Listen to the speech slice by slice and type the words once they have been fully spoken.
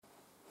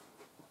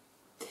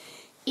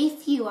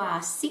If you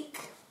are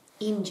sick,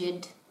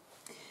 injured,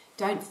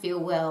 don't feel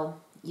well,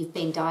 you've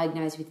been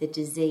diagnosed with a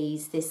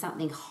disease, there's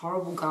something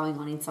horrible going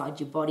on inside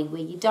your body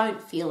where you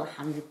don't feel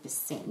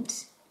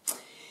 100%,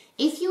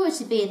 if you were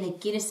to be in the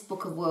Guinness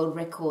Book of World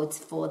Records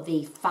for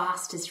the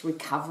fastest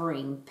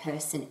recovering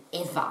person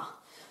ever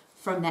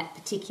from that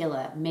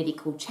particular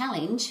medical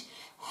challenge,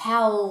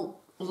 how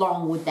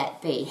long would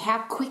that be? How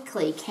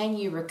quickly can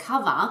you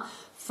recover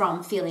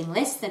from feeling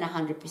less than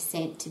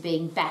 100% to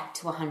being back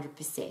to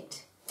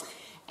 100%?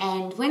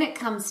 And when it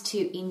comes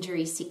to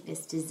injury,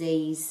 sickness,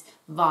 disease,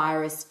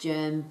 virus,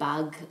 germ,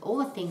 bug, all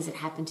the things that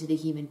happen to the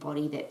human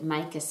body that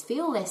make us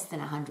feel less than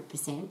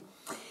 100%,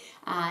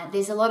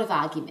 there's a lot of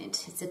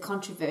argument. It's a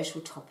controversial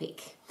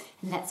topic.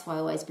 And that's why I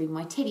always bring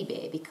my teddy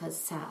bear,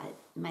 because it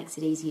makes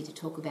it easier to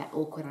talk about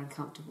awkward,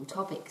 uncomfortable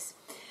topics.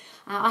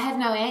 I have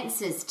no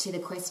answers to the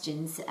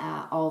questions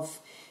of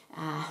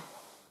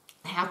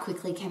how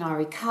quickly can I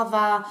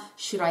recover?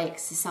 Should I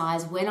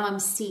exercise when I'm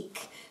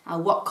sick?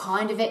 What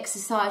kind of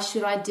exercise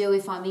should I do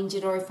if I'm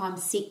injured or if I'm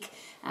sick?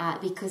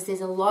 Because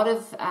there's a lot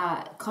of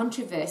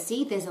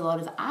controversy, there's a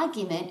lot of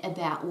argument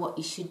about what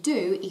you should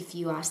do if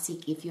you are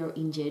sick, if you're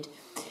injured.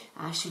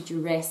 Should you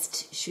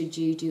rest? Should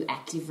you do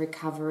active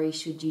recovery?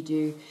 Should you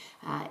do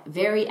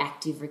very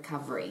active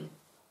recovery?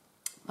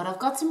 But I've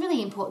got some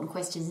really important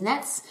questions, and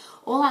that's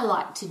all I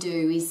like to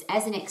do is,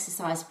 as an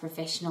exercise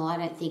professional, I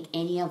don't think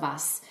any of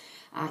us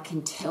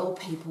can tell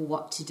people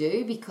what to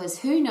do, because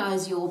who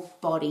knows your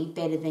body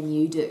better than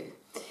you do?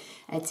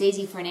 It's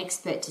easy for an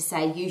expert to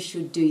say you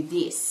should do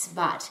this,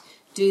 but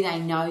do they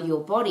know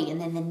your body?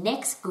 And then the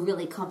next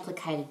really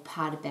complicated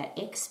part about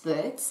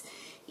experts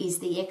is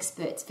the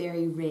experts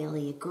very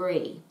rarely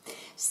agree.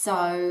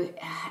 So,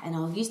 and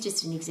I'll use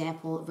just an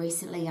example.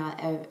 Recently,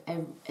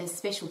 a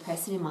special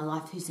person in my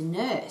life who's a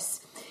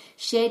nurse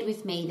shared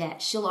with me that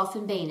she'll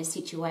often be in a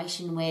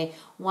situation where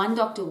one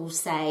doctor will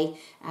say,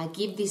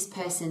 give this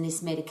person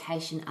this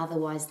medication,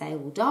 otherwise they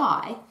will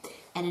die.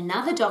 And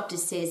another doctor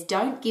says,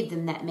 don't give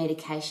them that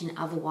medication,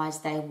 otherwise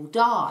they will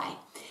die.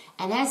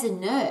 And as a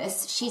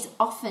nurse, she's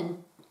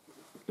often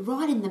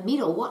right in the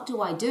middle. What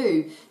do I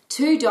do?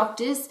 Two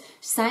doctors,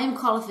 same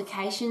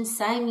qualifications,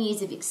 same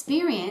years of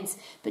experience,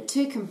 but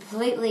two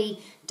completely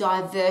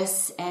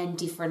diverse and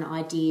different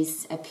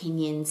ideas,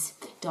 opinions,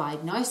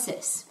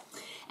 diagnosis.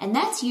 And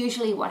that's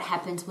usually what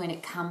happens when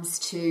it comes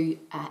to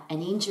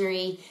an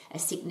injury, a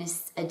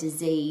sickness, a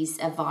disease,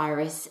 a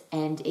virus,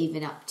 and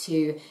even up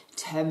to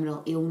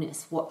terminal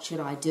illness. What should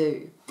I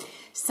do?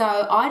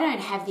 So I don't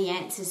have the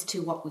answers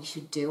to what we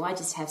should do. I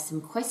just have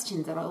some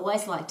questions that I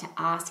always like to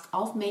ask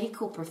of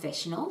medical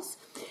professionals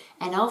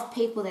and of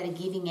people that are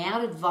giving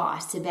out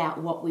advice about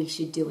what we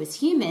should do as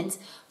humans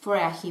for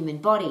our human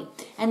body.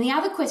 And the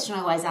other question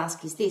I always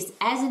ask is this: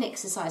 as an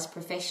exercise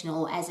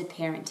professional, as a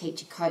parent,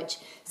 teacher, coach,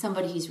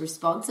 somebody who's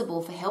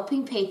responsible for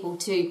helping people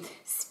to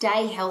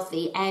stay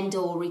healthy and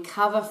or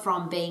recover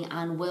from being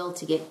unwell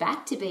to get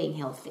back to being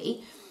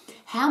healthy,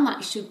 how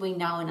much should we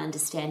know and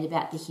understand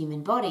about the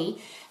human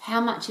body? How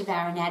much of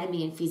our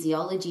anatomy and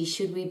physiology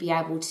should we be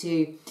able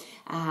to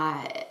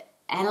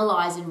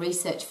analyse and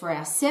research for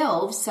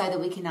ourselves so that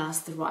we can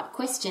ask the right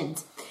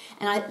questions?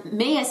 And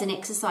me as an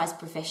exercise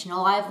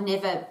professional,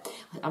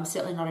 I'm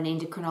certainly not an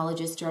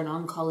endocrinologist or an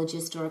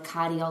oncologist or a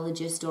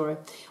cardiologist or an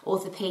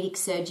orthopedic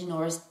surgeon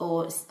or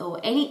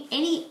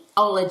any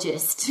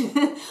ologist.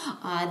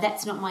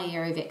 That's not my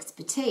area of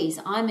expertise.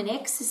 I'm an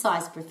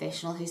exercise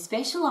professional who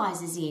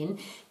specialises in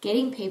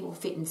getting people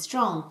fit and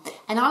strong.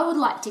 And I would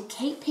like to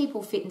keep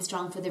people fit and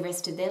strong for the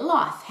rest of their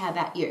life. How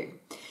about you?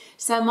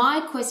 So my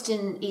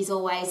question is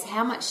always,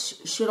 how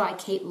much should I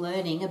keep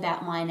learning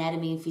about my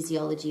anatomy and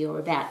physiology, or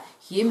about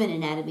human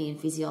anatomy and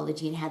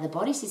physiology and how the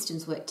body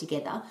systems work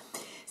together,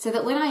 so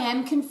that when I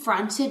am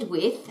confronted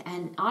with,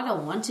 and I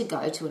don't want to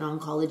go to an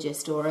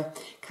oncologist or a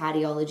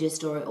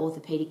cardiologist or an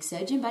orthopedic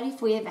surgeon, but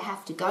if we ever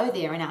have to go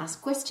there and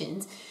ask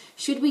questions,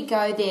 should we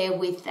go there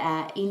with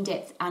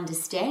in-depth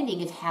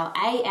understanding of how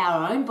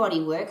our own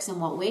body works and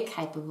what we're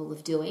capable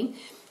of doing,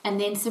 and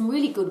then some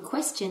really good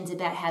questions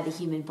about how the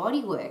human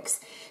body works,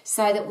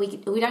 so that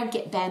we don't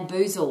get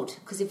bamboozled.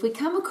 Because if we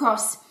come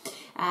across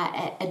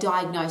a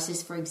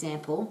diagnosis, for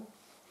example,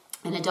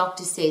 and a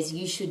doctor says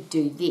you should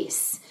do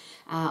this,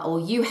 or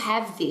you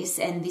have this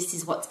and this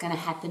is what's going to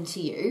happen to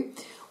you,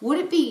 would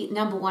it be,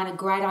 number one, a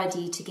great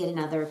idea to get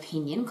another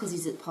opinion? Because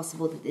is it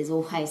possible that there's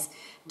always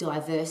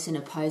diverse and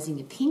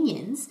opposing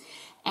opinions?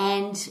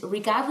 And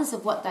regardless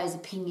of what those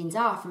opinions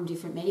are from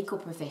different medical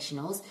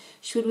professionals,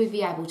 should we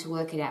be able to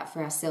work it out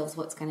for ourselves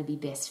what's going to be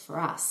best for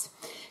us?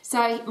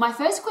 So my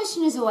first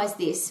question is always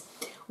this: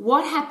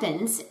 what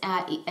happens,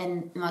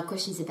 and my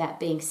question is about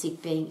being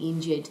sick, being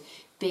injured,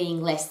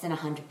 being less than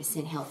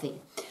 100%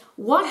 healthy.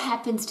 What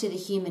happens to the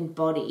human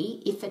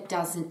body if it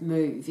doesn't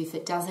move, if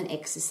it doesn't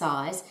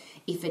exercise,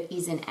 if it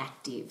isn't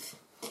active?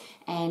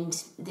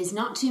 And there's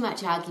not too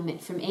much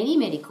argument from any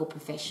medical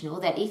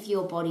professional that if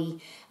your body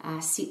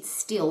sits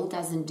still,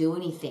 doesn't do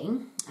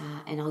anything,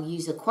 and I'll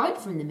use a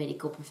quote from the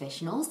medical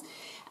professionals,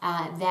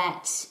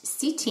 that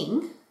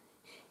sitting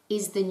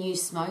is the new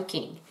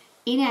smoking.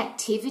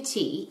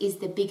 inactivity is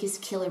the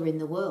biggest killer in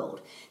the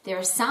world. There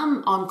are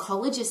some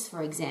oncologists,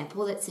 for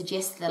example, that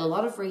suggest that a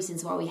lot of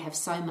reasons why we have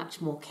so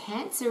much more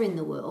cancer in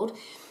the world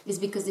is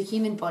because the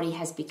human body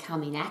has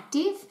become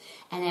inactive,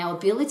 and our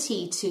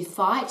ability to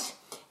fight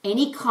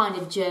any kind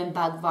of germ,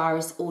 bug,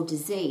 virus or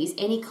disease,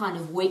 any kind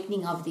of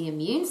weakening of the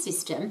immune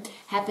system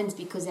happens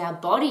because our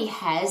body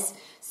has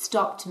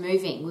stopped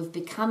moving. We've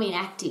become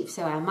inactive.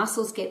 So our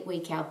muscles get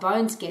weak, our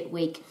bones get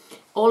weak,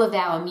 all of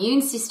our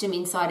immune system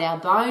inside our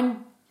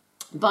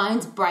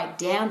bones break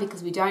down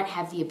because we don't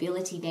have the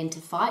ability then to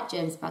fight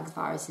germs, bugs,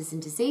 viruses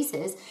and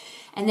diseases.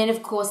 And then,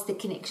 of course, the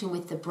connection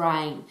with the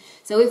brain.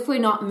 So if we're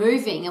not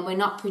moving and we're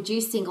not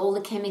producing all the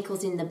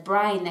chemicals in the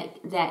brain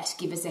that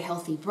give us a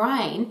healthy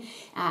brain,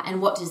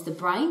 and what does the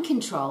brain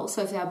control?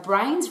 So if our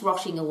brain's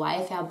rotting away,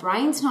 if our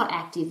brain's not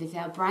active, if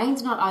our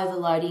brain's not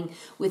overloading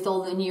with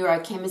all the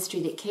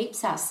neurochemistry that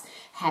keeps us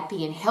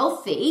happy and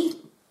healthy,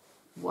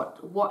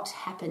 what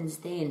happens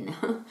then?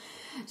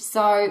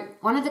 So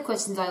one of the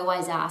questions I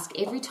always ask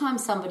every time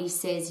somebody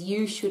says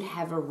you should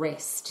have a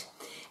rest,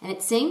 and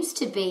it seems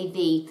to be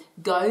the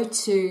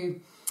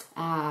go-to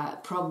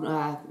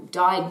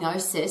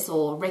diagnosis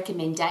or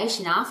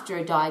recommendation after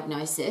a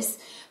diagnosis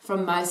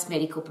from most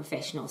medical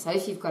professionals. So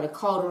if you've got a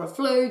cold or a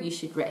flu, you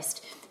should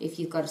rest. If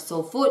you've got a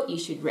sore foot, you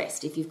should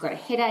rest. If you've got a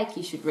headache,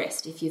 you should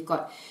rest. If you've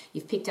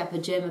picked up a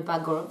germ, a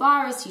bug or a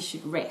virus, you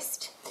should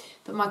rest.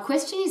 But my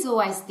question is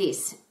always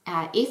this,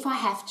 if I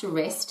have to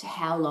rest,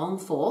 how long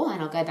for?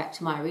 And I'll go back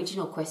to my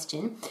original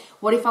question.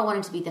 What if I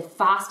wanted to be the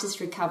fastest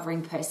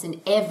recovering person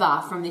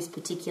ever from this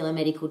particular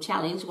medical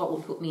challenge? What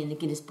would put me in the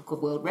Guinness Book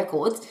of World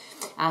Records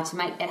to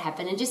make that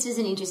happen? And just as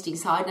an interesting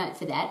side note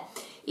for that,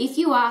 if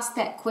you ask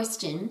that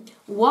question,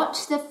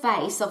 watch the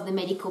face of the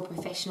medical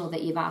professional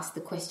that you've asked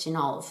the question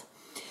of.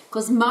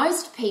 Because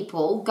most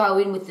people go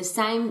in with the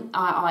same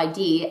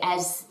idea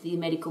as the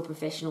medical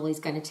professional is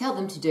going to tell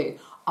them to do.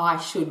 I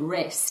should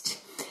rest.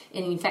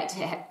 And in fact,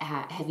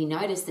 have you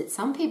noticed that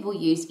some people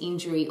use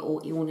injury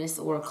or illness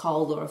or a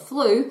cold or a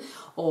flu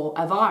or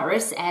a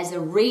virus as a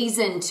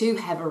reason to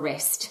have a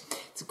rest?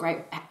 It's a great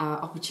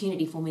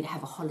opportunity for me to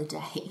have a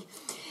holiday.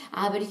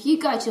 But if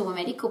you go to a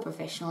medical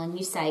professional and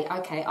you say,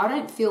 okay, I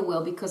don't feel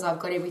well because I've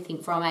got everything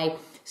from a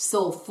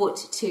sore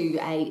foot to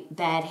a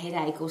bad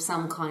headache or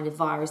some kind of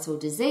virus or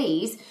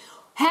disease,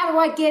 how do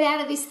I get out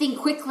of this thing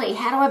quickly?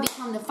 How do I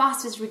become the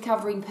fastest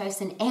recovering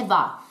person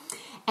ever?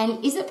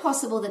 And is it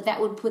possible that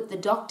would put the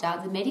doctor,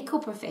 the medical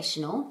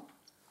professional,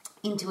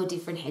 into a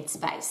different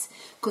headspace?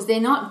 Because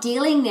they're not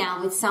dealing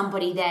now with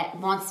somebody that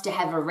wants to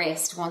have a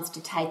rest, wants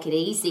to take it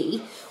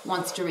easy,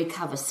 wants to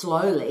recover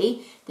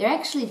slowly. They're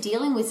actually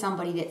dealing with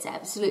somebody that's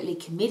absolutely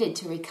committed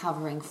to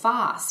recovering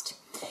fast.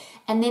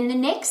 And then the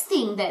next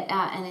thing that,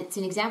 and it's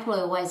an example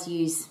I always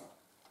use,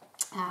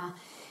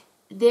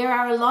 there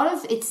are a lot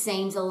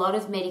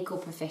of medical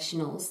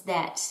professionals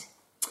that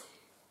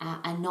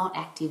are not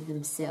active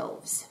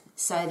themselves.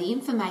 So the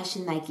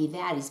information they give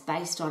out is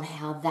based on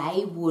how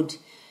they would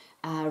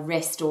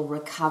rest or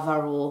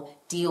recover or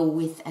deal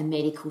with a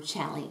medical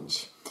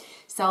challenge.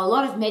 So a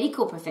lot of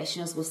medical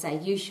professionals will say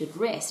you should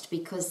rest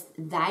because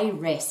they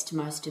rest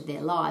most of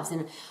their lives.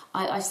 And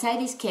I say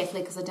this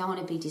carefully because I don't want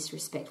to be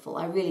disrespectful.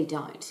 I really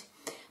don't.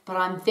 But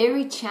I'm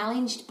very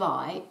challenged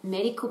by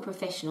medical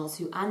professionals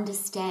who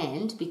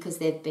understand, because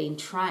they've been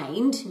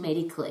trained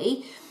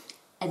medically,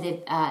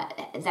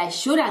 they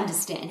should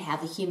understand how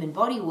the human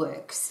body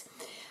works.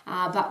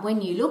 But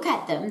when you look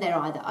at them, they're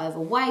either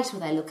overweight or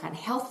they look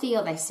unhealthy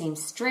or they seem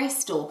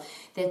stressed or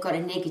they've got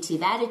a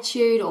negative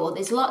attitude, or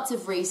there's lots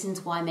of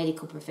reasons why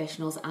medical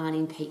professionals aren't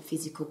in peak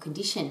physical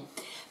condition.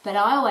 But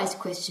I always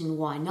question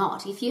why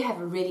not. If you have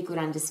a really good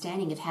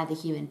understanding of how the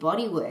human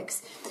body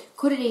works,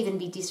 could it even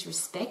be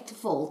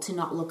disrespectful to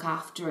not look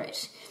after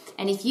it?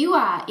 And if you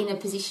are in a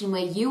position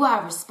where you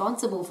are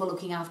responsible for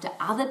looking after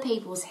other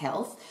people's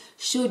health,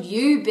 should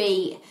you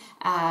be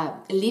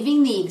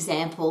living the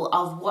example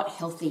of what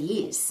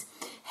healthy is?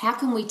 How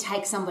can we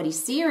take somebody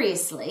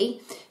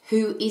seriously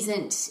who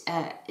isn't,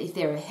 if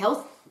they're a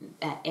health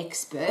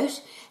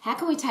expert, how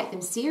can we take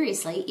them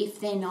seriously if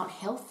they're not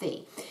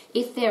healthy?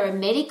 If they're a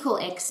medical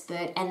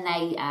expert and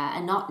they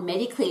are not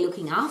medically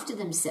looking after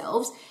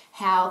themselves,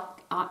 how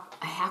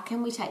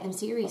can we take them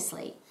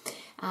seriously?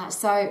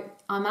 So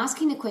I'm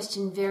asking the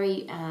question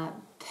very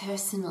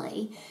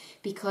personally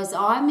because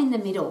I'm in the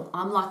middle.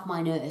 I'm like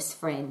my nurse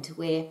friend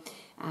where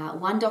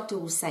one doctor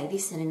will say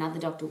this and another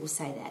doctor will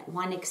say that.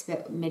 One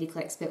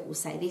medical expert will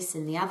say this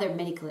and the other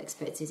medical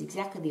expert says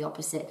exactly the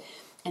opposite.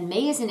 And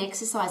me as an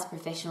exercise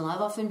professional, I've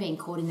often been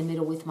caught in the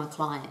middle with my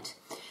client.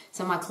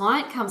 So my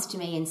client comes to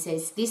me and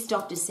says, this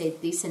doctor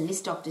said this and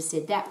this doctor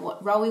said that.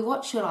 Rowie,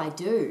 what should I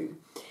do?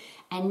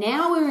 And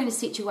now we're in a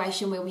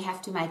situation where we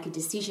have to make a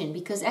decision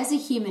because as a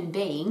human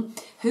being,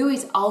 who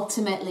is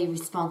ultimately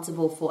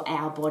responsible for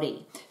our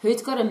body?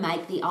 Who's got to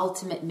make the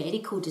ultimate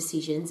medical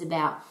decisions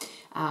about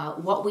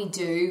what we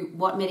do,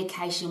 what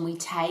medication we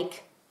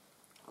take,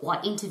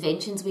 what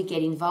interventions we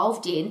get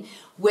involved in,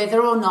 whether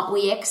or not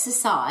we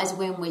exercise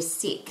when we're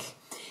sick?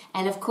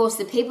 And of course,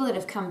 the people that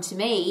have come to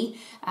me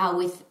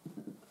with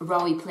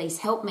Rowie, please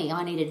help me,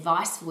 I need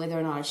advice for whether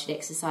or not I should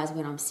exercise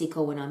when I'm sick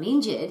or when I'm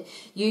injured,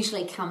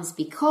 usually comes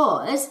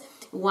because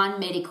one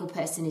medical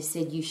person has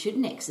said you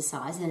shouldn't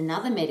exercise and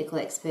another medical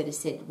expert has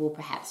said, well,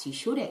 perhaps you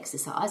should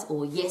exercise,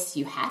 or yes,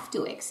 you have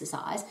to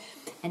exercise,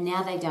 and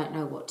now they don't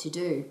know what to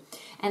do.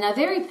 And a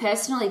very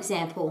personal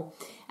example,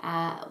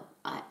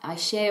 I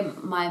share,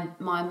 my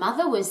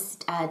mother was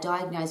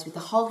diagnosed with a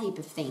whole heap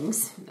of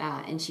things,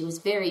 and she was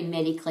very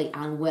medically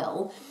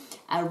unwell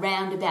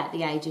around about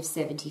the age of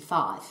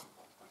 75.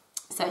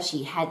 So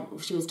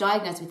she was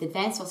diagnosed with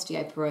advanced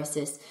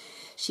osteoporosis.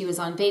 She was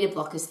on beta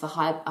blockers for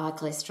high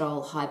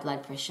cholesterol, high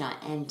blood pressure,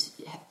 and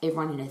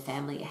everyone in her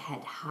family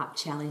had heart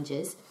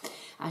challenges.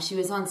 She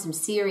was on some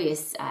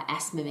serious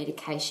asthma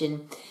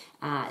medication,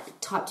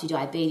 type 2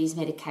 diabetes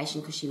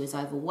medication because she was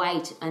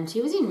overweight, and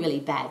she was in really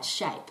bad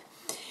shape.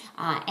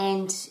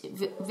 And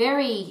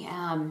very,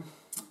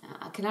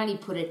 I can only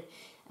put it,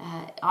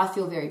 I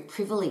feel very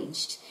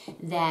privileged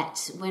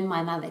that when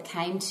my mother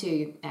came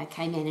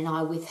in and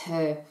I with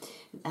her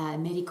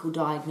medical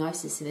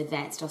diagnosis of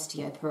advanced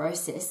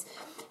osteoporosis,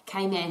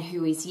 came in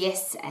who is,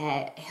 yes,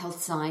 a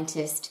health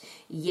scientist,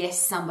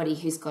 yes, somebody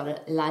who's got a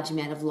large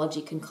amount of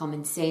logic and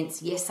common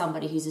sense, yes,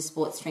 somebody who's a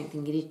sports strength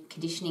and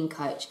conditioning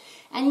coach,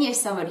 and yes,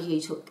 somebody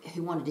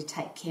who wanted to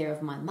take care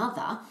of my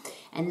mother.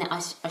 And I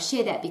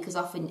share that because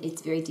often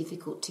it's very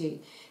difficult to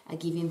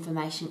give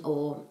information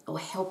or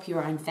help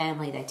your own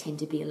family. They tend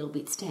to be a little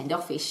bit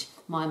standoffish.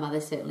 My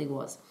mother certainly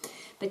was.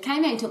 But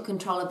came in and took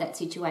control of that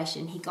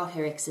situation. He got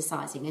her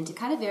exercising. And to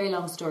cut a very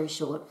long story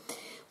short,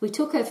 we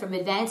took her from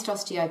advanced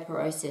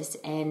osteoporosis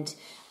and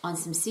on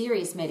some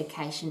serious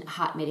medication,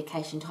 heart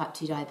medication, type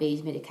 2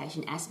 diabetes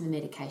medication, asthma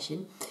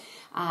medication,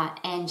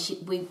 and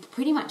we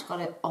pretty much got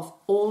her off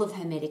all of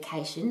her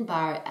medication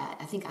by,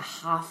 I think,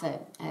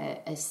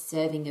 a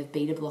serving of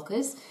beta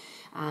blockers,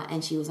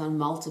 and she was on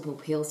multiple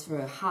pills for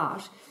her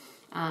heart,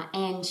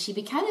 and she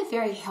became a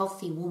very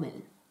healthy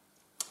woman,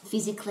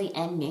 physically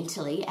and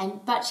mentally,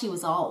 but she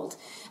was old.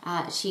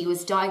 She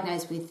was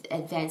diagnosed with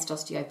advanced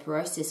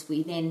osteoporosis.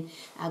 We then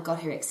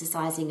got her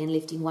exercising and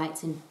lifting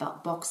weights and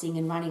boxing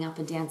and running up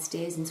and down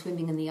stairs and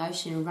swimming in the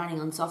ocean and running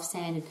on soft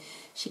sand. And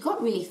she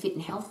got really fit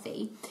and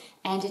healthy.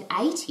 And at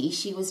 80,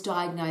 she was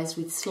diagnosed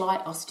with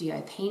slight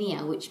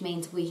osteopenia, which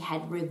means we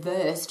had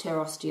reversed her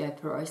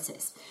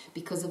osteoporosis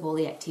because of all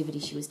the activity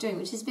she was doing,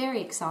 which is very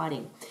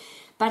exciting.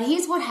 But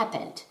here's what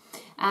happened.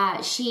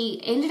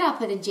 She ended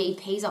up at a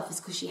GP's office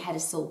because she had a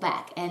sore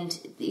back. And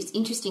it's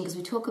interesting because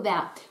we talk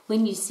about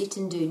when you sit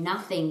and do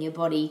nothing, your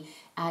body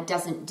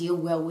doesn't deal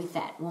well with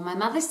that. Well, my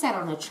mother sat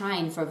on a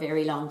train for a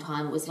very long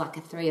time. It was like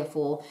a 3 or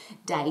 4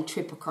 day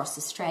trip across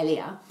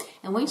Australia.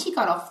 And when she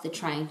got off the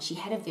train, she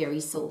had a very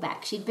sore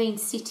back. She'd been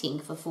sitting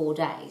for 4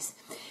 days.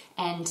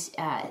 And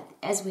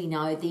as we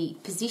know, the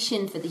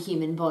position for the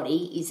human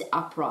body is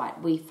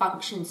upright. We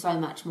function so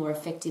much more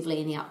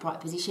effectively in the upright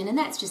position. And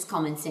that's just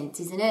common sense,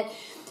 isn't it?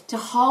 To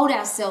hold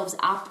ourselves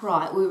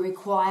upright, we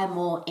require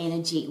more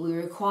energy. We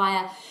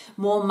require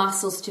more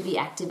muscles to be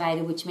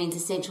activated, which means the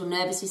central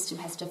nervous system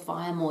has to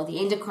fire more. The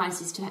endocrine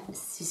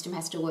system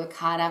has to work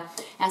harder.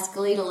 Our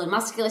skeletal and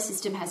muscular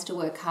system has to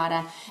work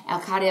harder. Our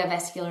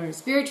cardiovascular and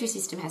respiratory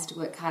system has to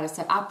work harder.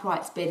 So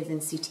upright's better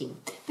than sitting.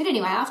 But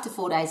anyway, after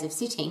 4 days of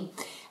sitting,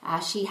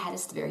 she had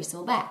a very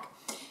sore back.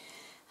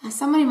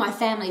 Someone in my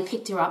family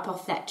picked her up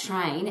off that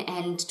train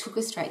and took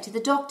her straight to the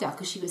doctor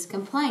because she was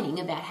complaining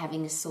about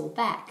having a sore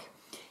back.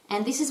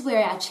 And this is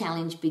where our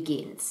challenge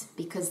begins,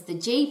 because the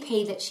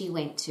GP that she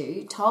went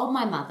to told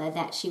my mother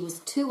that she was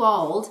too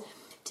old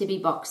to be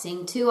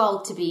boxing, too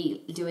old to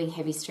be doing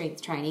heavy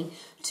strength training,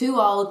 too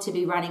old to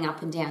be running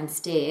up and down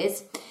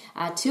stairs,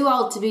 too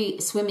old to be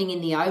swimming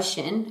in the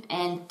ocean,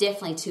 and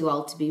definitely too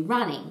old to be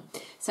running.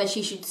 So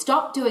she should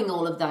stop doing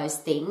all of those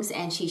things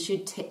and she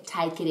should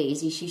take it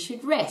easy. She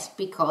should rest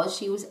because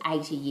she was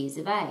 80 years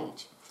of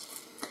age.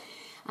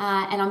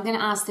 And I'm going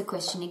to ask the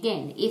question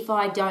again. If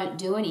I don't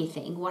do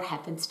anything, what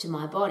happens to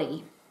my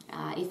body?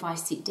 If I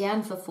sit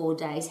down for 4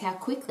 days, how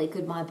quickly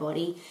could my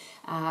body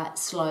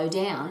slow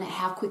down?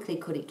 How quickly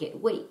could it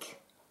get weak?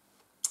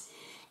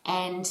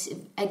 And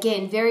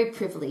again, very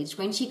privileged.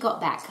 When she got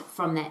back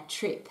from that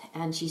trip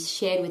and she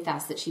shared with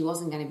us that she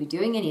wasn't going to be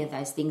doing any of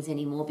those things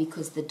anymore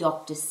because the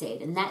doctor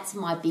said, and that's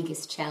my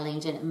biggest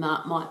challenge, and it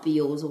might be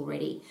yours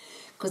already.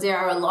 Because there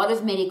are a lot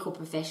of medical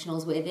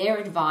professionals where their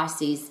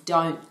advice is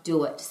don't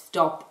do it,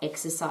 stop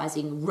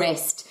exercising,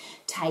 rest,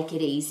 take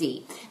it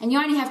easy. And you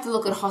only have to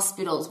look at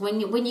hospitals. When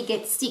you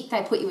get sick,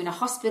 they put you in a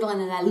hospital and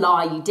then they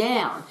lie you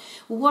down.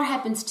 Well, what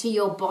happens to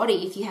your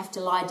body if you have to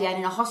lie down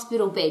in a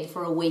hospital bed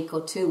for a week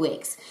or 2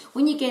 weeks?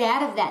 When you get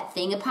out of that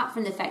thing, apart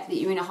from the fact that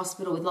you're in a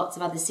hospital with lots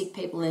of other sick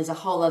people, there's a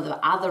whole lot of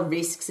other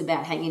risks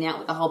about hanging out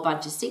with a whole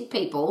bunch of sick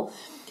people.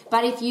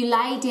 But if you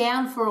lay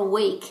down for a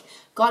week,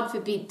 God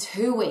forbid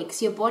 2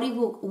 weeks, your body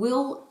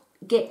will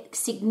get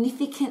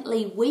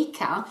significantly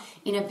weaker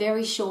in a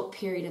very short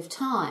period of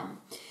time.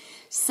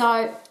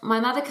 So my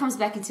mother comes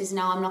back and says,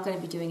 no, I'm not going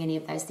to be doing any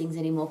of those things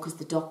anymore because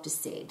the doctor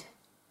said.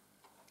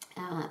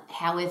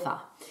 However,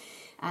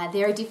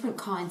 there are different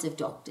kinds of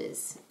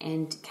doctors,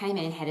 and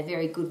K-Man had a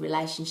very good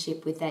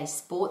relationship with a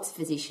sports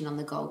physician on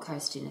the Gold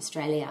Coast in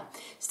Australia.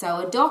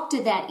 So a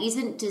doctor that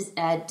isn't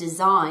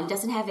designed,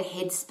 doesn't have a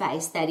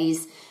headspace that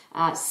is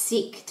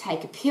sick,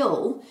 take a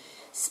pill.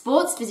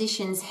 Sports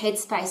physicians'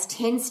 headspace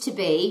tends to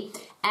be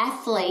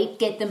athlete,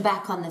 get them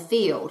back on the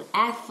field.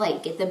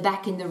 Athlete, get them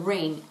back in the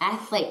ring.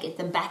 Athlete, get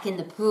them back in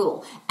the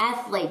pool.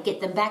 Athlete,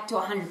 get them back to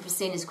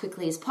 100% as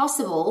quickly as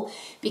possible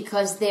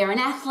because they're an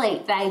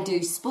athlete, they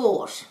do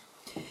sport.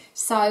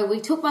 So we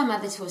took my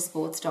mother to a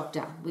sports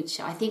doctor, which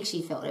I think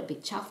she felt a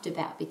bit chuffed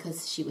about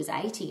because she was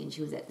 80 and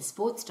she was at the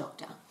sports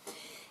doctor.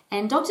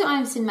 And Dr.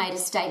 Imeson made a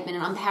statement,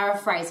 and I'm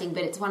paraphrasing,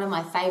 but it's one of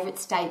my favourite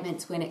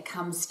statements when it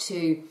comes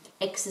to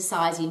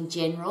exercise in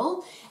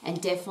general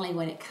and definitely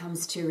when it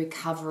comes to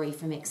recovery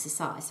from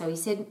exercise. So he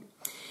said,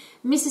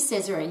 Mrs.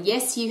 Cesarin,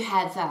 yes, you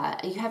have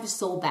a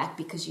sore back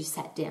because you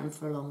sat down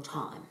for a long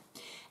time.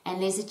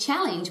 And there's a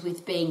challenge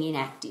with being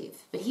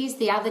inactive. But here's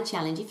the other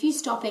challenge. If you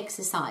stop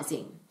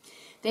exercising,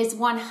 there's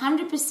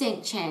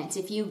 100% chance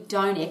if you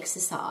don't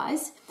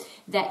exercise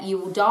that you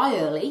will die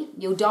early.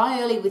 You'll die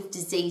early with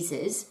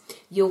diseases.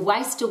 You'll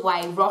waste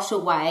away, rot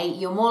away.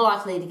 You're more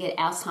likely to get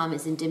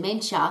Alzheimer's and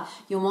dementia.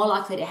 You're more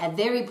likely to have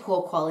very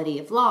poor quality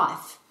of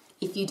life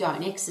if you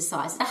don't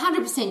exercise.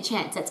 100%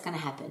 chance that's going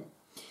to happen.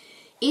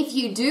 If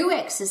you do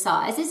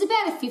exercise, there's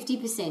about a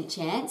 50%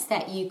 chance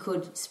that you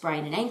could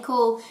sprain an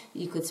ankle,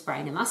 you could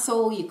sprain a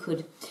muscle, you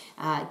could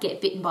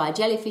get bitten by a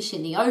jellyfish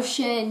in the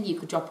ocean, you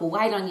could drop a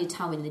weight on your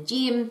toe in the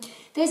gym.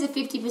 There's a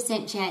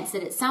 50% chance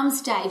that at some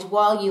stage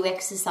while you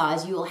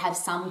exercise, you will have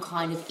some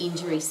kind of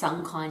injury,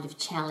 some kind of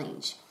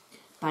challenge.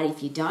 But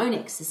if you don't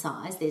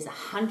exercise, there's a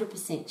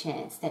 100%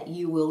 chance that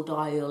you will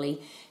die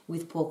early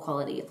with poor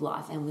quality of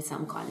life and with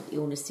some kind of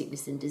illness,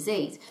 sickness and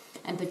disease.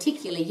 And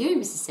particularly you,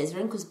 Mrs.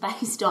 Cesarin, because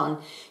based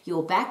on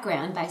your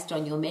background, based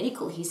on your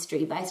medical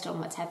history, based on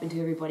what's happened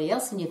to everybody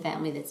else in your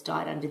family that's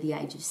died under the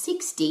age of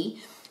 60,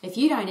 if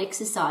you don't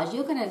exercise,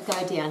 you're going to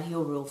go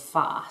downhill real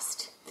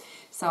fast.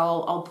 So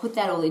I'll put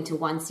that all into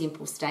one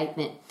simple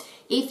statement.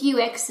 If you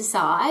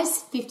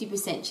exercise,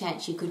 50%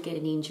 chance you could get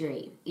an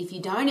injury. If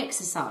you don't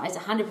exercise,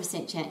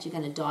 100% chance you're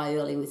going to die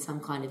early with some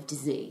kind of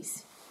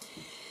disease.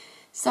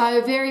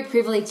 So very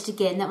privileged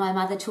again that my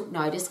mother took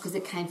notice because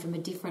it came from a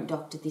different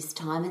doctor this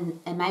time,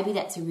 and maybe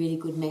that's a really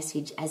good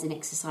message as an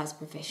exercise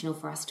professional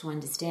for us to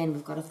understand.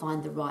 We've got to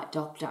find the right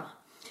doctor.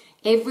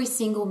 Every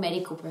single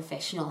medical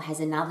professional has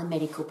another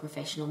medical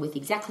professional with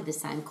exactly the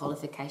same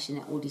qualification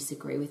that will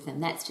disagree with them.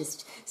 That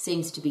just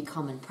seems to be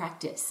common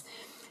practice.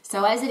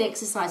 So as an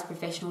exercise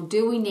professional,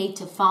 do we need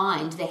to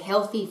find the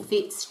healthy,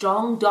 fit,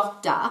 strong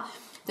doctor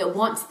that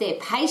wants their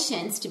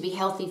patients to be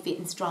healthy, fit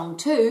and strong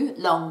too,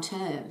 long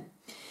term?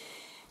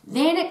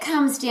 Then it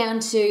comes down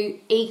to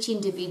each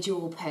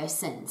individual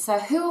person. So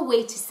who are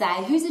we to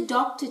say, who's a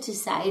doctor to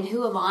say, and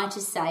who am I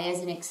to say as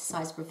an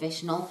exercise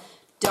professional,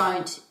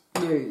 don't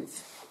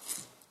move,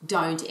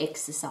 don't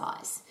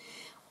exercise.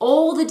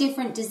 All the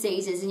different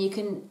diseases, and you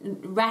can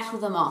rattle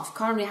them off: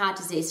 coronary heart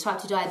disease, type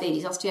 2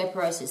 diabetes,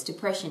 osteoporosis,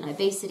 depression,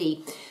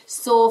 obesity,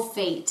 sore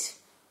feet,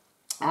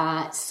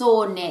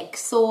 sore neck,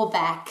 sore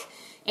back,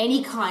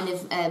 any kind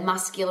of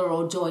muscular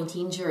or joint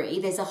injury.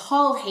 There's a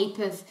whole heap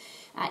of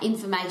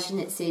information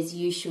that says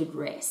you should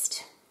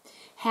rest.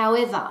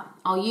 However,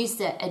 I'll use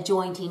a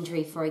joint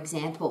injury for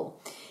example.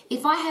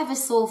 If I have a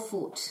sore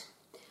foot,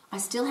 I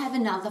still have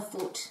another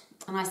foot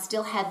and I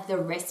still have the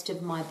rest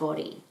of my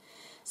body.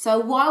 So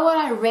why would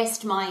I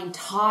rest my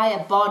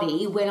entire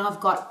body when I've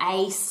got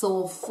a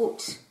sore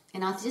foot?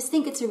 And I just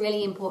think it's a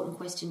really important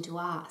question to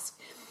ask.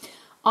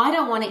 I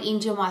don't want to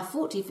injure my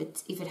foot if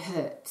it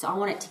hurts. I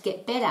want it to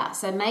get better.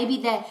 So maybe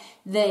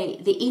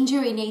the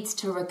injury needs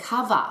to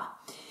recover.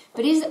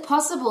 But is it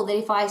possible that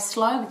if I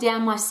slow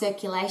down my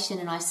circulation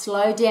and I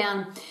slow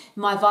down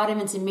my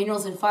vitamins and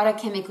minerals and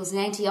phytochemicals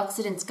and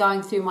antioxidants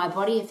going through my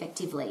body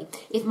effectively,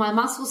 if my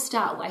muscles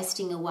start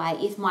wasting away,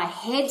 if my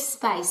head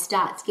space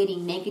starts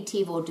getting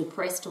negative or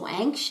depressed or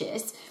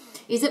anxious,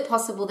 is it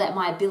possible that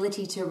my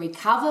ability to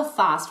recover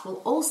fast will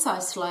also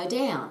slow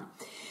down?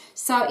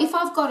 So if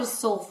I've got a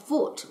sore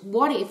foot,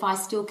 what if I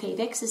still keep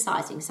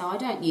exercising? So I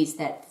don't use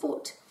that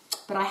foot,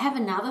 but I have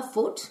another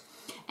foot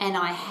and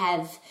I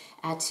have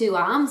two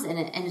arms and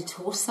a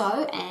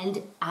torso,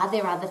 and are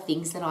there other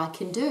things that I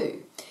can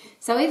do?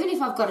 So even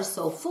if I've got a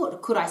sore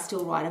foot, could I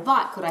still ride a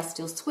bike? Could I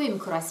still swim?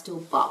 Could I still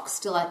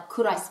box?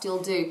 Could I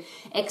still do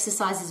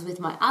exercises with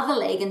my other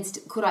leg? And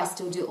could I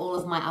still do all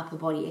of my upper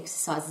body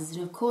exercises?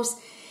 And of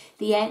course,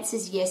 the answer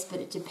is yes,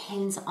 but it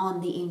depends on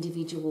the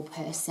individual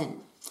person.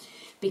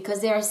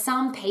 Because there are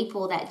some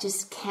people that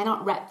just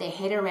cannot wrap their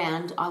head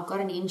around, I've got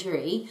an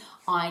injury,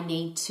 I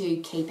need to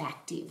keep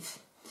active.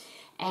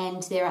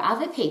 And there are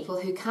other people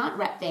who can't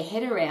wrap their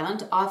head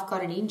around, I've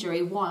got an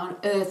injury, why on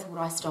earth would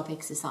I stop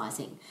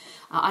exercising?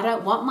 I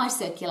don't want my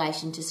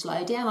circulation to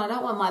slow down. I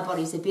don't want my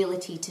body's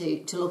ability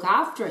to look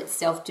after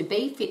itself, to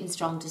be fit and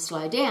strong, to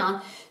slow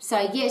down.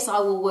 So yes, I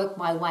will work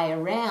my way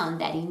around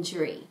that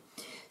injury.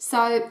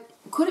 So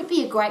could it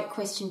be a great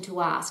question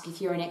to ask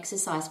if you're an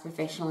exercise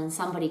professional and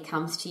somebody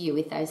comes to you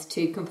with those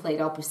two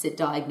complete opposite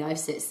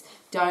diagnoses?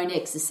 Don't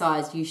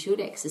exercise, you should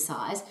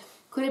exercise.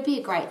 Could it be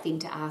a great thing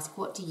to ask,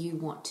 what do you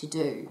want to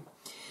do?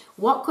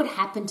 What could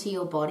happen to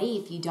your body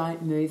if you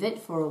don't move it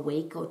for a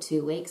week or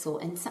 2 weeks?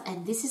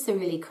 And this is the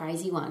really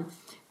crazy one,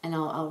 and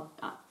I'll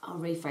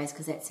rephrase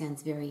because that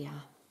sounds very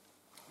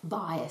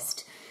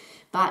biased.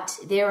 But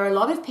there are a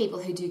lot of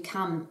people who do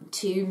come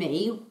to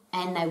me,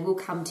 and they will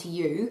come to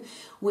you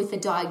with a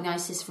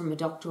diagnosis from a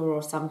doctor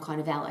or some kind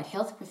of allied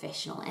health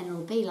professional, and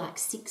it'll be like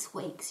 6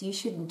 weeks. You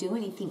shouldn't do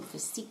anything for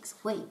 6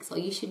 weeks, or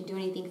you shouldn't do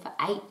anything for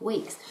 8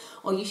 weeks,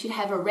 or you should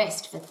have a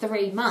rest for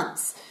 3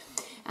 months.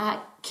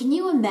 Can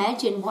you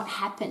imagine what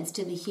happens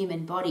to the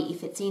human body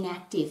if it's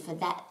inactive for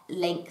that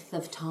length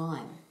of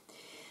time?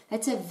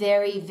 That's a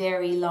very,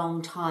 very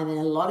long time, and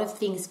a lot of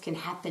things can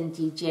happen,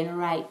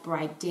 degenerate,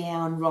 break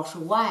down, rot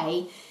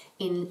away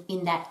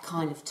in that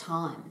kind of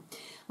time.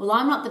 Well,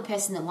 I'm not the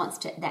person that wants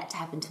that to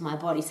happen to my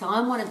body, so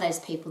I'm one of those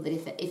people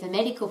that if a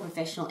medical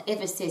professional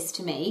ever says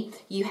to me,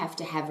 you have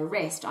to have a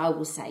rest, I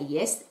will say,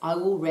 yes, I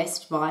will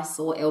rest my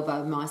sore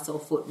elbow, my sore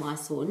foot, my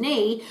sore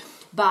knee,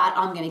 but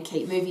I'm going to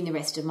keep moving the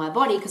rest of my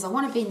body because I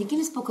want to be in the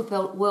Guinness Book of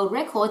World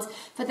Records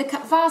for the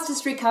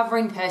fastest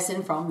recovering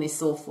person from this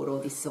sore foot or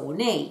this sore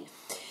knee.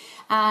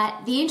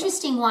 The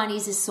interesting one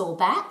is a sore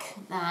back.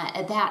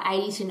 About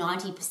 80 to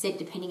 90%,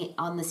 depending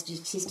on the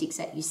statistics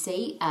that you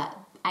see,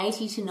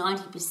 80 to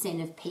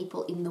 90% of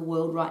people in the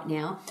world right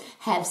now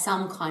have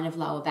some kind of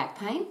lower back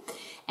pain.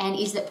 And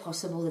is it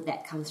possible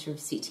that comes from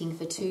sitting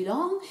for too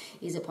long?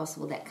 Is it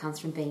possible that comes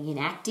from being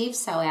inactive?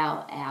 So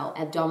our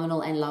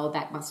abdominal and lower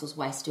back muscles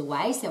waste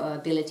away. So our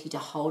ability to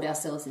hold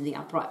ourselves in the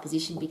upright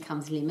position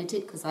becomes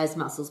limited because those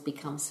muscles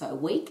become so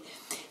weak.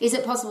 Is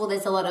it possible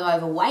there's a lot of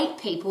overweight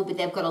people, but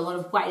they've got a lot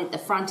of weight at the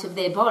front of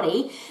their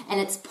body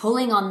and it's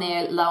pulling on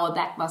their lower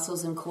back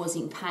muscles and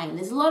causing pain?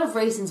 There's a lot of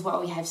reasons why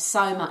we have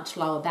so much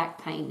lower back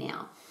pain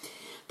now.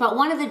 But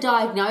one of the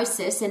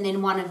diagnoses and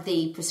then one of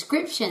the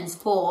prescriptions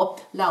for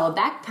lower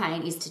back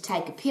pain is to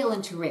take a pill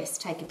and to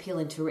rest, take a pill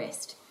and to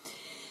rest.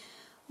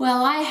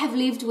 Well, I have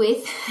lived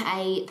with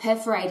a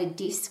perforated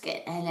disc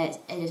and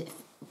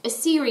a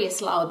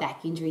serious lower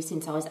back injury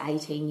since I was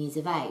 18 years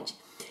of age.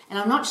 And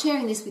I'm not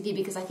sharing this with you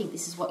because I think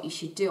this is what you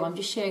should do. I'm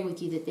just sharing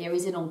with you that there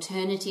is an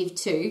alternative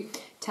to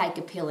take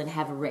a pill and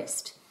have a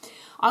rest.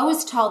 I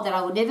was told that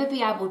I would never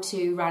be able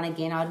to run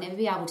again, I would never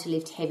be able to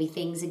lift heavy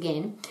things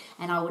again,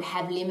 and I would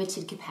have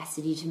limited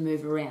capacity to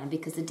move around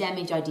because the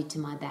damage I did to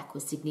my back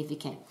was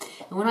significant.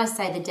 And when I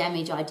say the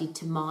damage I did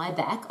to my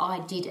back, I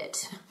did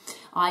it.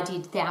 I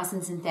did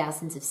thousands and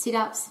thousands of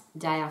sit-ups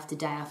day after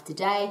day after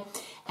day,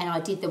 and I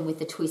did them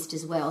with a twist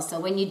as well. So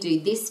when you do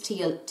this to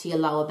your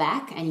lower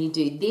back and you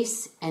do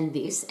this and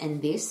this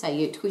and this, so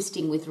you're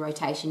twisting with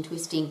rotation,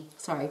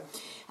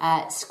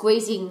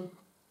 squeezing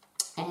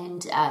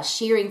and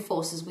shearing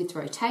forces with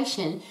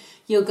rotation,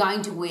 you're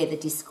going to wear the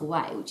disc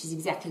away, which is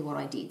exactly what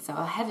I did. So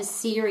I have a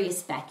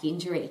serious back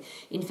injury.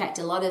 In fact,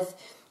 a lot of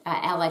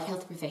allied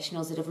health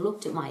professionals that have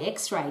looked at my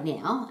x-ray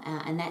now,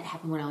 and that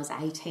happened when I was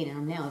 18 and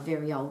I'm now a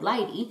very old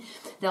lady,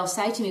 they'll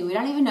say to me, we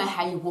don't even know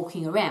how you're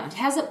walking around.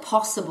 How's it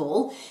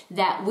possible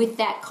that with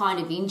that kind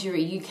of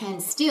injury you can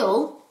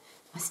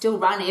I still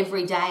run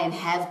every day and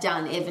have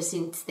done ever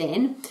since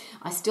then.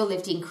 I still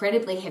lift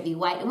incredibly heavy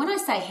weight. And when I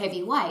say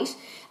heavy weight,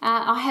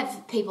 I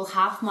have people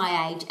half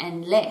my age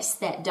and less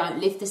that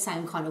don't lift the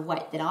same kind of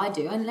weight that I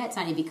do. And that's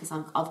only because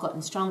I've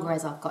gotten stronger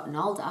as I've gotten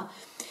older.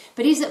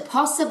 But is it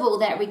possible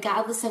that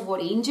regardless of what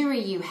injury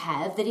you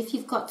have, that if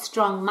you've got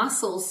strong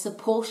muscles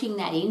supporting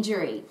that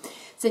injury,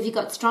 so if you've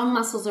got strong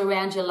muscles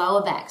around your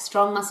lower back,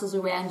 strong muscles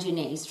around your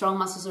knee, strong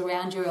muscles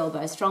around your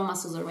elbow, strong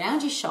muscles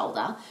around your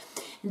shoulder,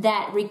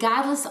 that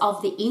regardless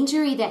of the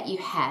injury that you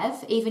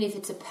have, even if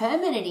it's a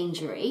permanent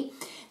injury,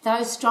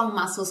 those strong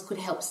muscles could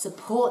help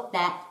support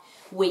that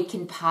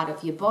weakened part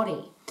of your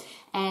body.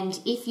 And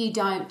if you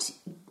don't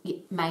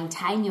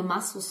maintain your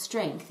muscle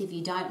strength, if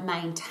you don't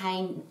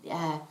maintain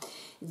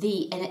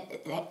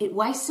it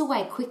wastes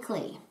away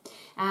quickly.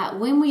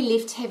 When we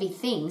lift heavy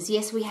things,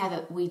 yes,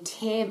 we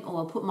tear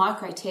or put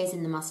micro tears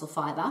in the muscle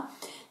fiber.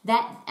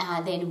 That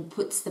then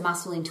puts the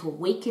muscle into a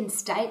weakened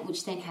state,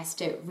 which then has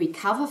to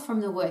recover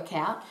from the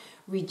workout,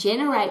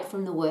 regenerate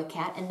from the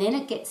workout, and then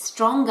it gets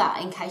stronger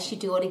in case you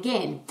do it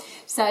again.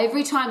 So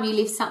every time you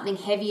lift something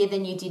heavier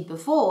than you did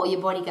before,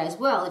 your body goes,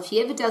 well, if she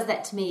ever does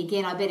that to me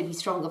again, I better be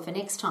stronger for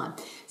next time.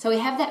 So we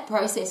have that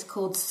process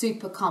called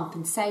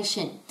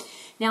supercompensation.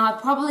 Now, I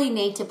probably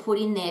need to put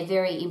in there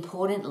very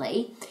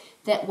importantly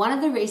that one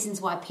of the reasons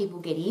why people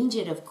get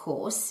injured, of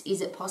course,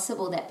 is it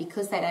possible that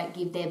because they don't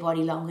give their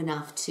body long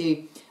enough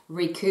to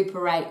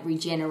recuperate,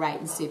 regenerate,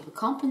 and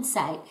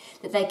supercompensate,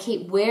 that they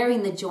keep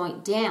wearing the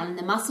joint down and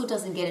the muscle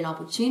doesn't get an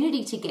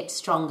opportunity to get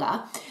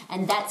stronger,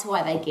 and that's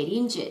why they get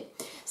injured.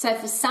 So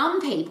for some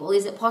people,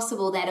 is it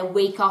possible that a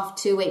week off,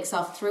 2 weeks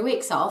off, 3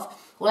 weeks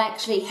off will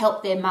actually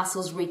help their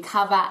muscles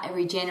recover,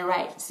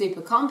 regenerate,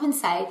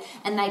 supercompensate,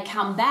 and they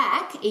come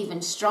back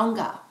even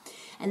stronger?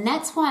 And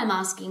that's why I'm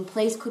asking,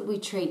 please, could we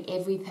treat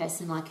every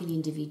person like an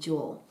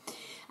individual?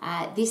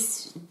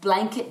 This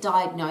blanket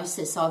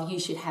diagnosis of you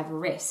should have a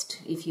rest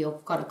if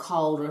you've got a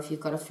cold or if you've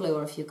got a flu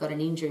or if you've got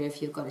an injury or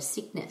if you've got a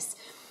sickness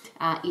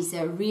is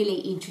a really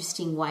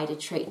interesting way to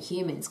treat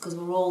humans because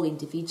we're all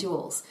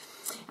individuals.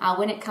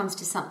 When it comes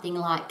to something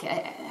like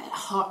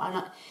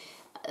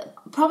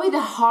probably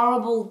the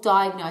horrible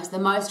diagnosis, the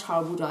most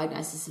horrible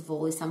diagnosis of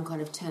all is some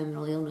kind of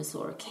terminal illness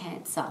or a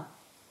cancer.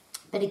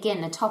 But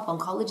again, the top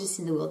oncologists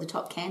in the world, the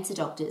top cancer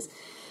doctors,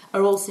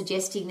 are all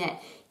suggesting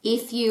that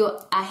if you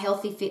are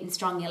healthy, fit and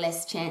strong, you're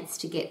less chance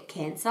to get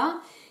cancer.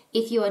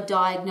 If you are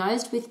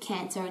diagnosed with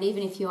cancer and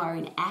even if you are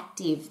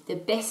inactive, the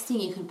best thing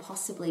you can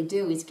possibly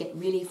do is get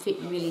really fit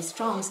and really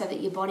strong so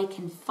that your body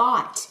can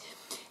fight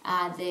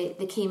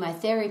the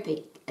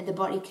chemotherapy. The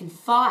body can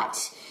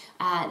fight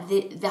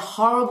the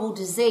horrible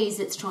disease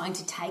that's trying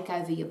to take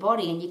over your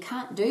body. And you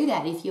can't do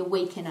that if you're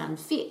weak and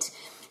unfit.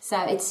 So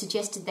it's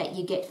suggested that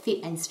you get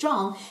fit and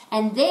strong.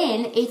 And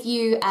then if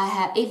you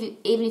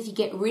even if you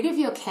get rid of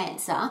your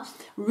cancer,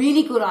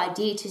 really good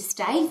idea to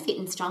stay fit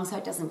and strong so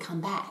it doesn't come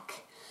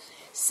back.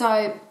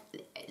 So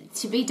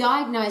to be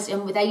diagnosed,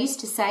 and they used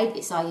to say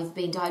this, you've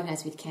been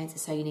diagnosed with cancer,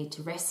 so you need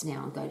to rest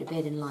now and go to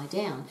bed and lie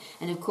down.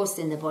 And of course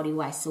then the body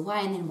wastes away,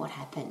 and then what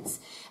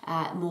happens?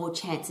 More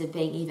chance of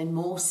being even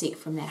more sick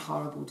from that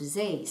horrible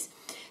disease.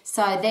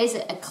 So there's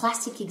a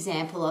classic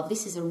example of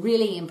this is a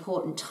really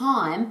important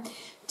time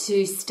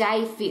to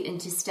stay fit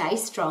and to stay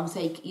strong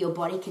so your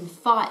body can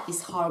fight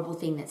this horrible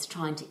thing that's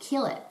trying to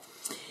kill it.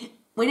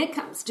 When it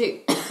comes to,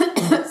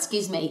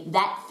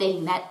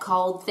 that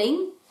cold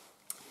thing,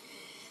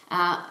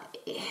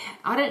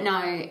 I don't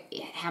know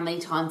how many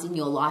times in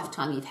your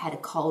lifetime you've had a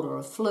cold or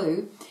a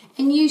flu,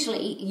 and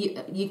usually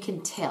you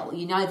can tell,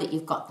 you know that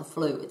you've got the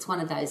flu. It's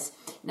one of those,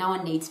 no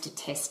one needs to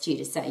test you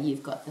to say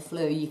you've got the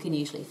flu. You can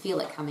usually feel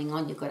it coming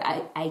on. You've got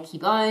achy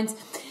bones,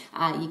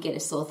 you get a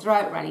sore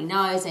throat, runny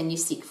nose, and you're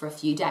sick for a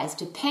few days,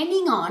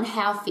 depending on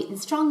how fit and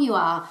strong you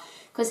are.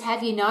 Because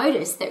have you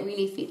noticed that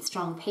really fit,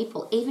 strong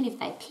people, even if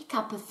they pick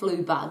up a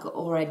flu bug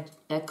or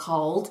a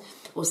cold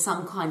or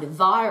some kind of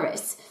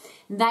virus,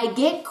 they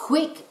get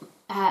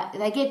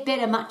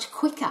better much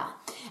quicker.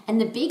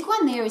 And the big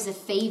one there is a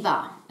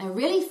fever.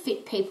 Really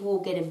fit people will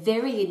get a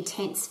very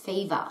intense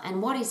fever.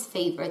 And what is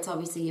fever? It's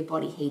obviously your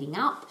body heating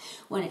up.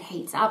 When it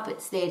heats up,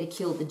 it's there to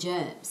kill the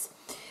germs.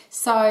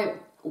 So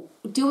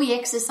do we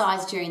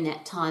exercise during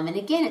that time? And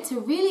again, it's a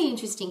really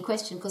interesting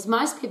question because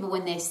most people,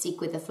 when they're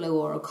sick with a flu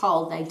or a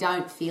cold, they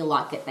don't feel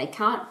like it. They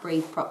can't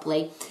breathe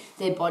properly.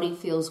 Their body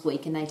feels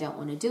weak and they don't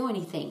want to do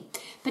anything.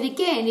 But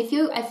again, if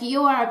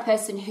you are a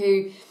person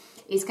who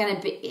is going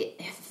to be,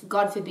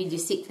 God forbid, you're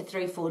sick for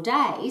 3-4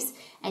 days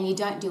and you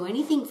don't do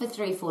anything for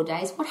 3-4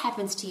 days, what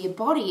happens to your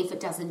body if it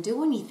doesn't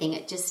do anything?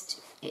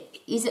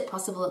 Is it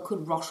possible it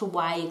could rot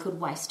away, it could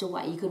waste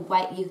away,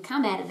 you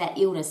come out of that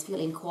illness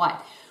feeling quite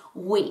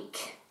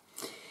weak.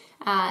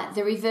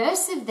 The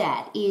reverse of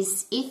that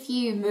is if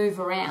you move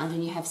around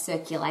and you have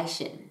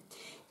circulation,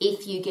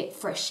 if you get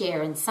fresh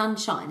air and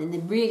sunshine, and the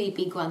really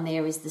big one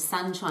there is the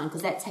sunshine,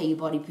 because that's how your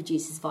body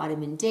produces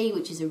vitamin D,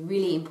 which is a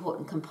really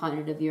important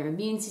component of your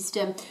immune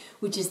system,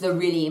 which is the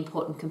really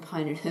important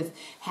component of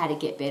how to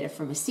get better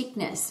from a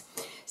sickness.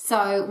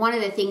 So one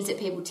of the things that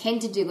people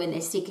tend to do when they're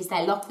sick is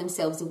they lock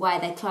themselves away,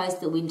 they close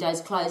the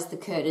windows, close the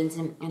curtains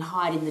and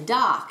hide in the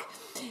dark.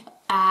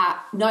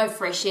 No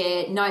fresh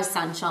air, no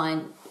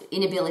sunshine,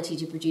 inability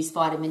to produce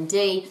vitamin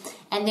D,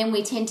 and then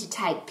we tend to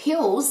take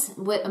pills.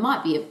 It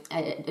might be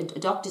a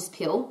doctor's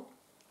pill,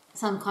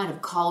 some kind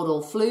of cold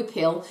or flu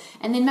pill,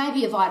 and then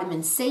maybe a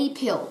vitamin C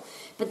pill.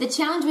 But the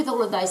challenge with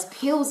all of those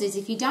pills is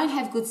if you don't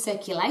have good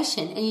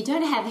circulation and you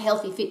don't have a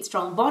healthy, fit,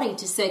 strong body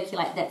to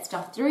circulate that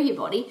stuff through your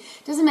body,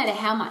 it doesn't matter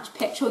how much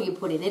petrol you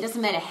put in there, it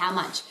doesn't matter how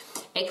much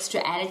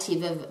extra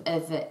additive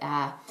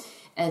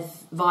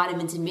of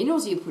vitamins and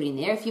minerals you put in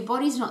there, if your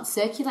body's not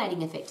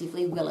circulating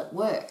effectively, will it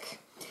work?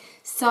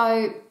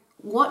 So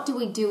what do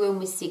we do when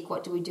we're sick?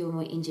 What do we do when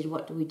we're injured?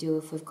 What do we do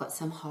if we've got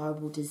some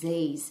horrible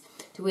disease?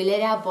 Do we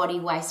let our body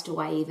waste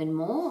away even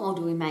more, or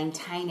do we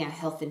maintain our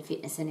health and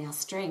fitness and our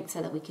strength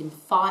so that we can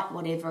fight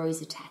whatever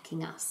is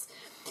attacking us?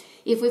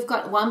 If we've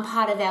got one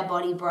part of our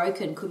body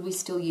broken, could we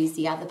still use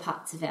the other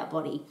parts of our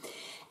body?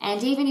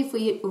 And even if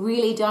we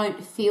really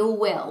don't feel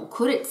well,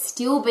 could it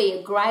still be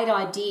a great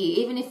idea,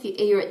 even if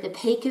you're at the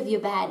peak of your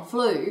bad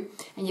flu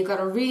and you've got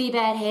a really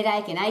bad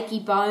headache and achy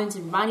bones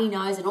and runny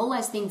nose and all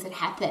those things that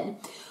happen,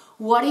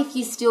 what if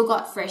you still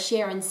got fresh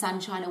air and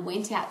sunshine and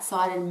went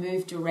outside and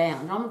moved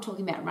around? I'm not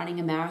talking about running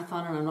a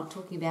marathon, and I'm not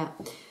talking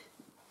about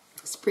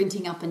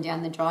sprinting up and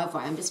down the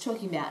driveway. I'm just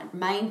talking about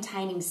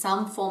maintaining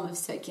some form of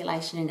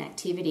circulation and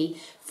activity,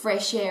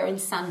 fresh air and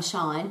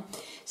sunshine,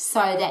 so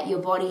that your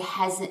body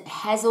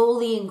has all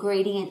the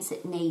ingredients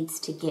it needs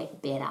to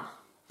get better.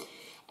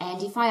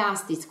 And if I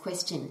ask this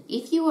question,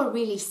 if you were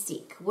really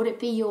sick, would it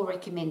be your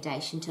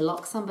recommendation to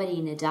lock somebody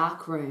in a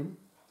dark room,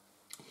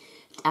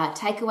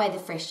 take away the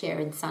fresh air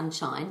and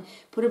sunshine,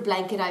 put a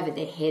blanket over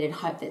their head and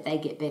hope that they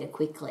get better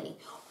quickly?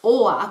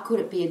 Or could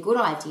it be a good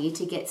idea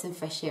to get some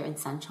fresh air and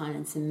sunshine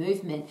and some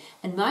movement?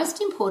 And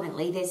most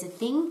importantly, there's a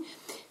thing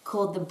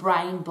called the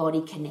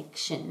brain-body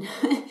connection.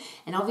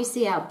 And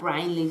obviously our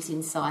brain lives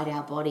inside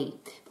our body.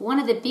 But one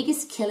of the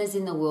biggest killers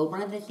in the world,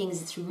 one of the things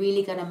that's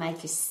really going to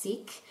make us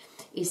sick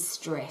is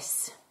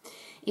stress.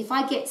 If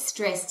I get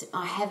stressed,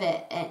 I have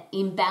an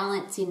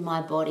imbalance in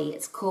my body.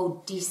 It's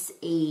called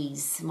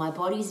dis-ease. My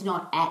body's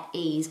not at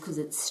ease because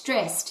it's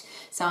stressed.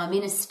 So I'm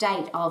in a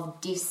state of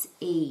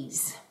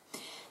dis-ease.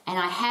 And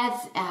I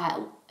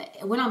have,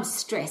 when I'm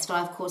stressed,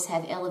 I of course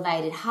have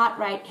elevated heart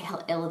rate,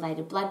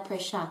 elevated blood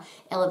pressure,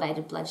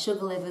 elevated blood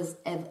sugar levels,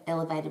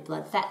 elevated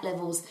blood fat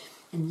levels,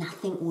 and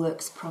nothing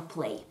works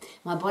properly.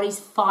 My body's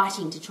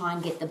fighting to try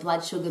and get the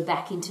blood sugar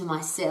back into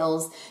my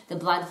cells. The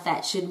blood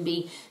fat shouldn't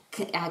be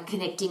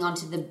connecting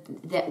onto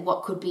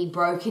what could be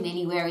broken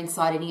anywhere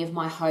inside any of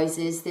my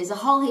hoses. There's a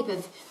whole heap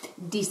of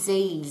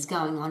disease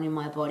going on in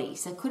my body.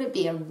 So could it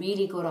be a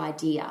really good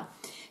idea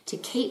to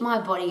keep my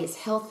body as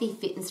healthy,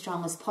 fit and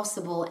strong as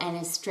possible and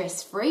as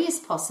stress-free as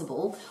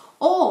possible?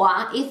 Or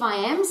if I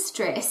am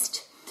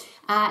stressed,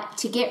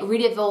 to get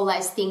rid of all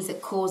those things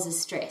that causes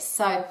stress.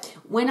 So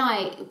when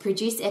I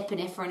produce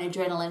epinephrine,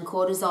 adrenaline,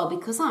 cortisol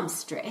because I'm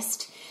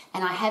stressed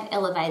and I have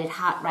elevated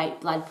heart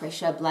rate, blood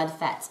pressure, blood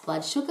fats,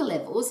 blood sugar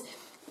levels,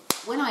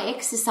 when I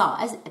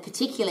exercise,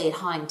 particularly at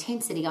high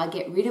intensity, I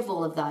get rid of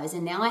all of those.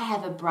 And now I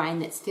have a brain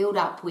that's filled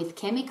up with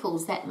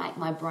chemicals that make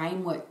my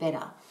brain work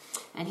better.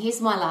 And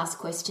here's my last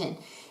question.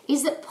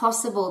 Is it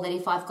possible that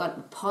if I've got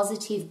a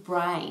positive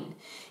brain,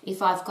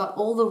 if I've got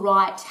all the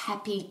right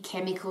happy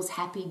chemicals,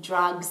 happy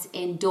drugs,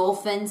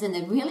 endorphins, and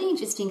the really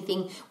interesting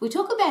thing, we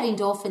talk about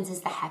endorphins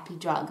as the happy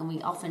drug and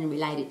we often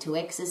relate it to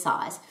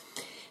exercise,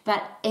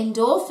 but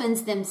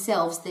endorphins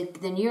themselves, the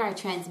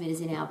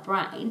neurotransmitters in our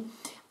brain,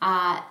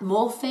 are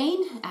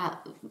morphine,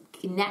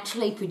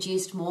 naturally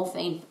produced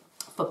morphine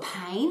for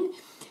pain,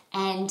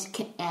 and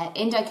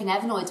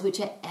endocannabinoids, which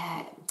are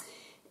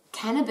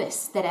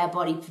cannabis that our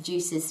body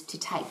produces to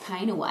take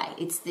pain away.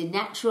 It's the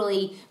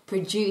naturally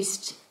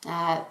produced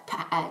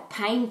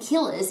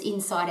painkillers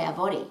inside our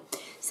body.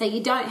 So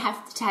you don't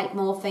have to take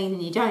morphine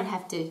and you don't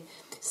have to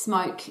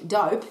smoke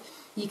dope.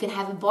 You can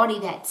have a body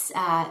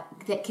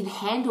that can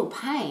handle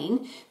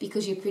pain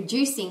because you're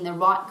producing the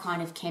right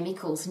kind of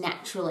chemicals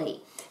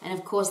naturally. And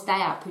of course, they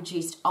are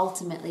produced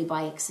ultimately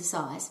by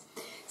exercise.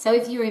 So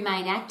if you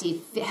remain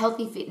active,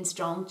 healthy, fit and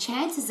strong,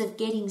 chances of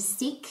getting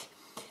sick,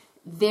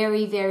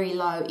 very, very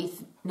low,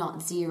 if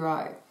not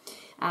zero.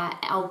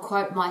 I'll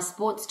quote my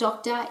sports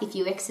doctor, if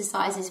you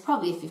exercise, there's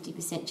probably a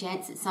 50%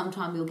 chance that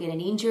sometime you'll get an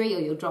injury or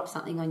you'll drop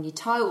something on your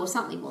toe or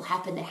something will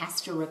happen that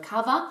has to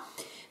recover.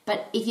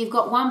 But if you've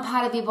got one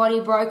part of your body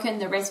broken,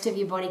 the rest of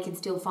your body can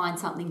still find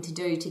something to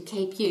do to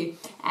keep you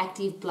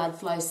active, blood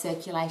flow,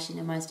 circulation,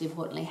 and most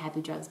importantly,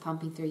 happy drugs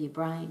pumping through your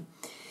brain.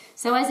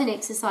 So as an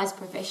exercise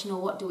professional,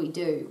 what do we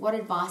do? What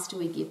advice do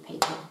we give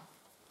people?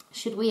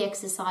 Should we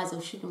exercise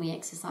or shouldn't we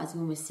exercise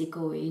when we're sick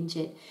or we're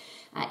injured?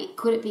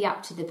 Could it be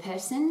up to the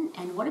person?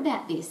 And what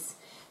about this?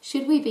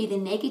 Should we be the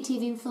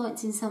negative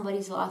influence in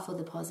somebody's life or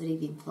the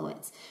positive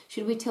influence?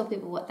 Should we tell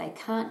people what they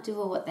can't do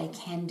or what they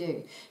can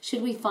do?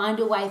 Should we find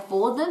a way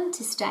for them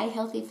to stay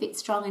healthy, fit,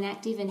 strong and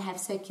active and have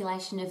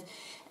circulation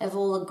of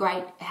all the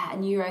great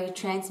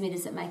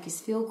neurotransmitters that make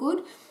us feel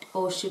good?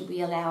 Or should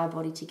we allow our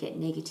body to get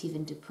negative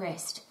and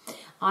depressed?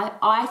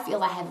 I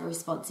feel I have a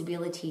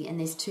responsibility, and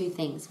there's two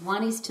things.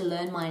 One is to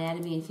learn my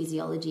anatomy and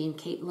physiology and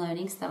keep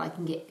learning so that I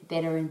can get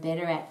better and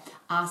better at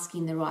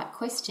asking the right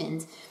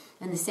questions.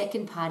 And the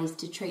second part is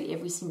to treat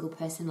every single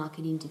person like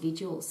an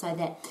individual so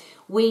that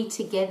we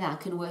together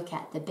can work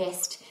out the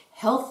best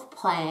health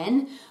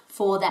plan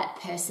for that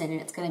person, and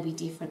it's going to be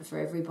different for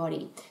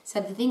everybody.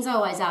 So the things I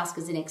always ask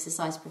as an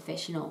exercise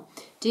professional,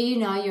 do you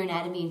know your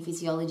anatomy and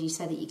physiology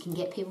so that you can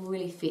get people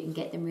really fit and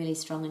get them really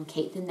strong and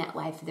keep them that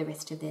way for the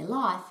rest of their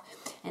life?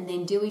 And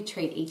then do we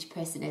treat each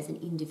person as an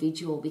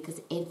individual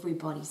because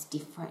everybody's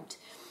different?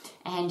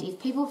 And if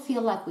people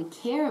feel like we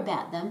care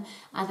about them,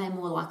 are they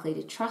more likely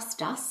to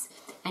trust us?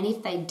 And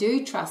if they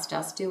do trust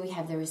us, do we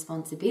have the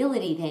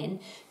responsibility then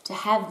to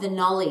have the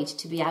knowledge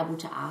to be able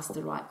to ask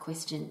the right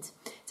questions?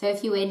 So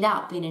if you end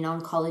up in an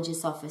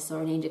oncologist's office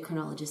or an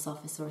endocrinologist's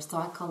office or a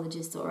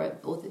psychologist or an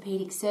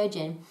orthopedic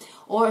surgeon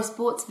or a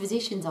sports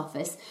physician's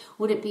office,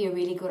 would it be a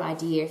really good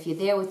idea if you're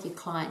there with your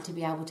client to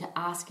be able to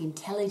ask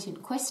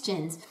intelligent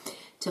questions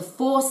to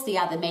force the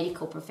other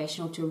medical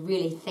professional to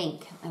really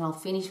think? And I'll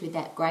finish with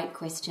that great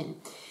question.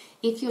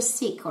 If you're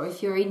sick or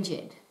if you're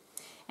injured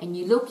and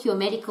you look your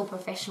medical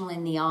professional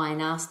in the eye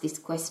and ask this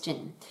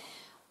question,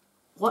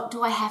 what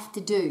do I have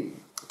to do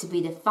to be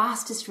the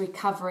fastest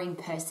recovering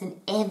person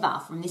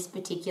ever from this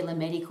particular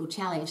medical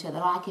challenge so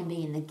that I can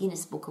be in the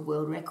Guinness Book of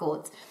World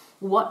Records?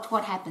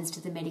 What happens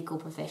to the medical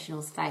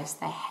professional's face?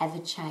 They have a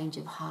change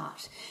of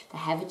heart. They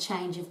have a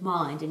change of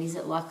mind. And is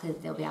it likely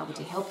that they'll be able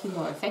to help you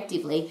more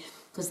effectively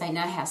because they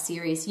know how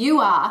serious you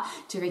are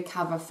to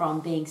recover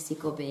from being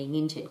sick or being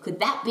injured? Could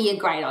that be a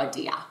great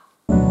idea?